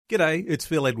G'day, it's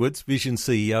Phil Edwards, Vision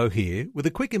CEO here, with a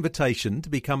quick invitation to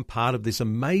become part of this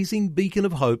amazing beacon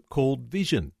of hope called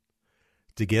Vision.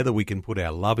 Together we can put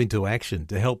our love into action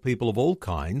to help people of all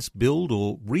kinds build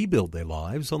or rebuild their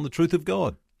lives on the truth of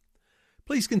God.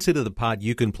 Please consider the part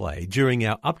you can play during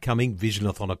our upcoming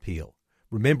Visionathon appeal,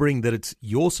 remembering that it's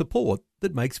your support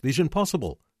that makes Vision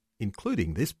possible,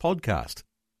 including this podcast.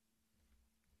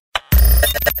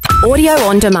 Audio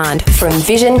on demand from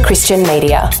Vision Christian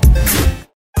Media.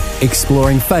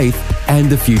 Exploring faith and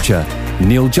the future.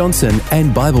 Neil Johnson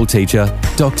and Bible teacher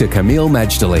Dr. Kameel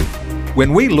Majdali.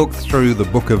 When we look through the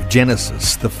book of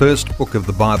Genesis, the first book of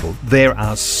the Bible, there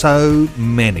are so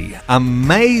many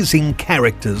amazing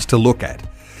characters to look at.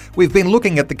 We've been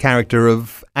looking at the character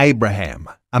of Abraham,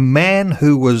 a man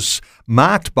who was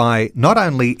marked by not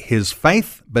only his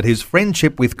faith, but his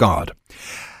friendship with God.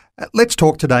 Let's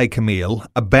talk today, Kameel,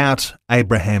 about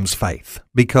Abraham's faith,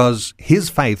 because his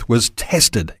faith was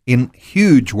tested in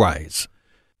huge ways.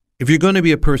 If you're going to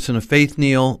be a person of faith,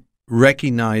 Neil,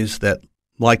 recognize that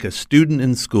like a student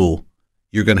in school,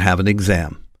 you're going to have an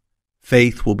exam.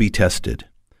 Faith will be tested.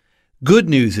 Good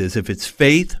news is if it's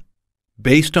faith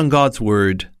based on God's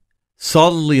word,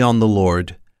 solidly on the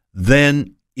Lord,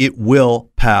 then it will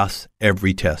pass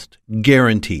every test,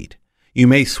 guaranteed. You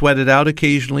may sweat it out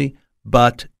occasionally,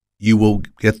 but you will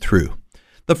get through.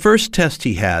 The first test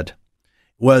he had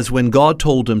was when God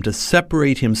told him to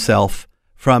separate himself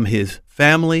from his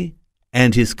family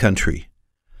and his country.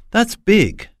 That's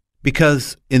big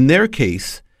because in their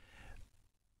case,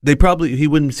 he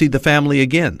wouldn't see the family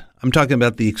again. I'm talking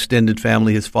about the extended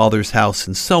family, his father's house,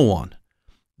 and so on.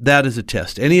 That is a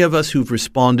test. Any of us who've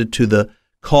responded to the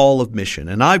call of mission,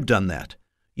 and I've done that,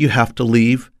 you have to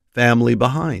leave family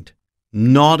behind.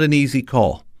 Not an easy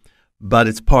call, but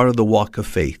it's part of the walk of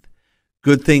faith.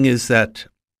 Good thing is that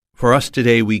for us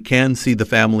today, we can see the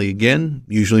family again,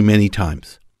 usually many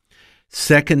times.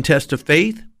 Second test of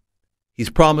faith,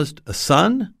 he's promised a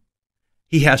son.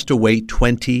 He has to wait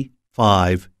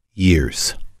 25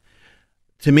 years.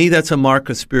 To me, that's a mark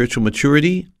of spiritual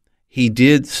maturity. He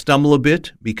did stumble a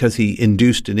bit because he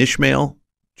induced an Ishmael,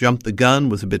 jumped the gun,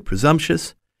 was a bit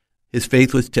presumptuous. His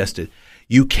faith was tested.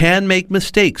 You can make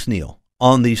mistakes, Neil,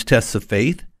 on these tests of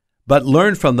faith, but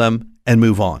learn from them and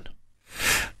move on.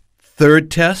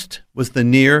 Third test was the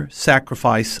near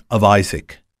sacrifice of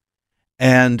Isaac.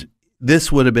 And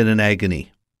this would have been an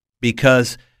agony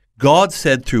because God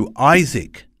said through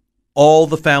Isaac, all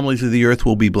the families of the earth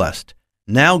will be blessed.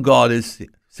 Now God is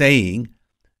saying,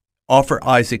 offer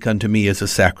Isaac unto me as a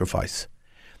sacrifice.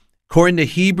 According to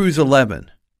Hebrews 11,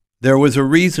 there was a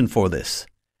reason for this.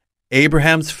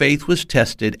 Abraham's faith was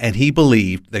tested and he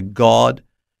believed that God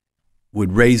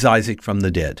would raise Isaac from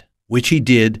the dead, which he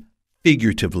did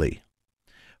figuratively.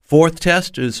 Fourth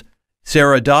test is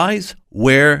Sarah dies,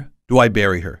 where do I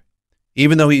bury her?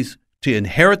 Even though he's to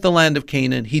inherit the land of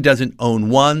Canaan, he doesn't own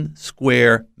 1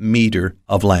 square meter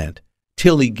of land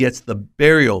till he gets the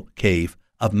burial cave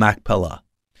of Machpelah.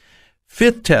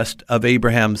 Fifth test of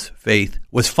Abraham's faith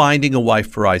was finding a wife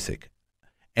for Isaac.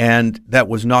 And that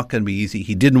was not going to be easy.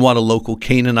 He didn't want a local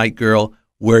Canaanite girl.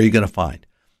 Where are you going to find?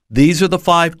 These are the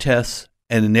 5 tests,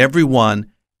 and in every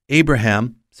one,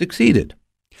 Abraham succeeded.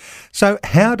 So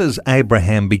how does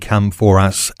Abraham become for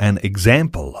us an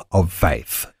example of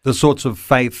faith, the sorts of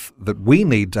faith that we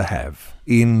need to have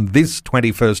in this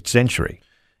 21st century?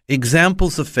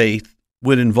 Examples of faith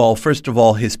would involve, first of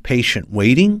all, his patient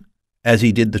waiting, as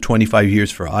he did the 25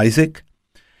 years for Isaac.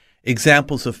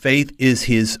 Examples of faith is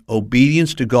his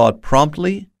obedience to God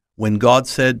promptly. When God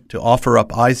said to offer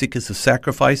up Isaac as a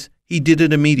sacrifice, he did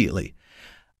it immediately.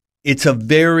 It's a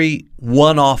very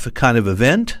one-off kind of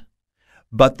event,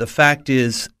 but the fact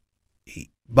is,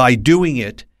 by doing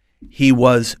it, he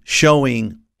was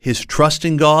showing his trust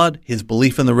in God, his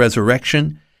belief in the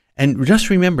resurrection. And just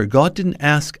remember, God didn't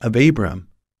ask of Abraham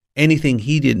anything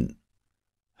he didn't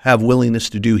have willingness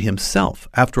to do himself.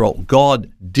 After all,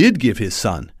 God did give his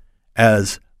son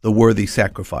as the worthy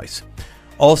sacrifice.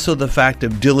 Also, the fact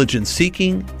of diligent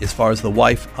seeking, as far as the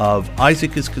wife of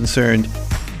Isaac is concerned,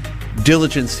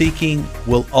 diligent seeking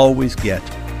will always get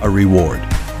a reward.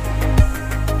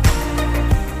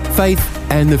 Faith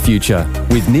and the Future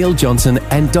with Neil Johnson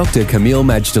and Dr. Kameel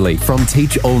Majdali from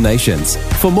Teach All Nations.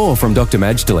 For more from Dr.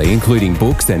 Majdali, including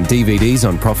books and DVDs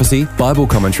on prophecy, Bible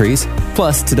commentaries,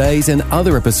 plus today's and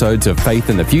other episodes of Faith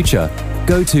and the Future,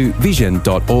 go to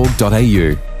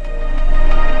vision.org.au.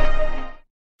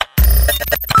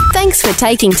 Thanks for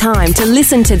taking time to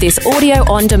listen to this audio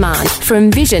on demand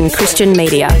from Vision Christian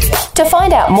Media. To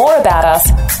find out more about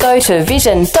us, go to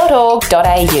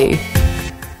vision.org.au.